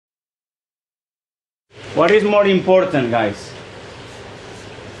What is more important, guys?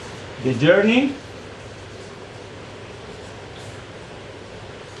 The journey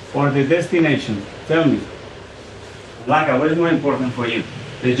or the destination? Tell me. Blanca, what is more important for you?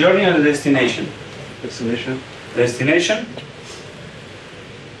 The journey or the destination? Destination. Destination?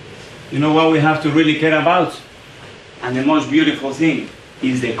 You know what we have to really care about? And the most beautiful thing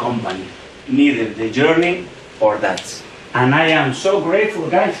is the company. Neither the journey or that. And I am so grateful,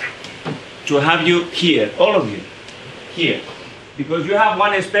 guys, to have you here, all of you, here. Because you have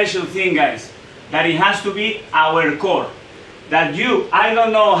one special thing, guys, that it has to be our core. That you, I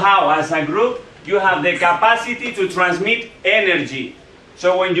don't know how, as a group, you have the capacity to transmit energy.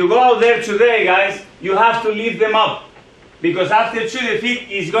 So when you go out there today, guys, you have to lift them up. Because after two defeat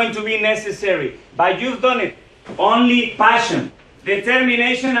is going to be necessary. But you've done it. Only passion,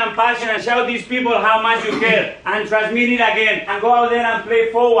 determination and passion, and show these people how much you care, and transmit it again, and go out there and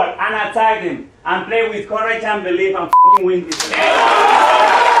play forward, and attack them, and play with courage and belief, and f***ing win this game.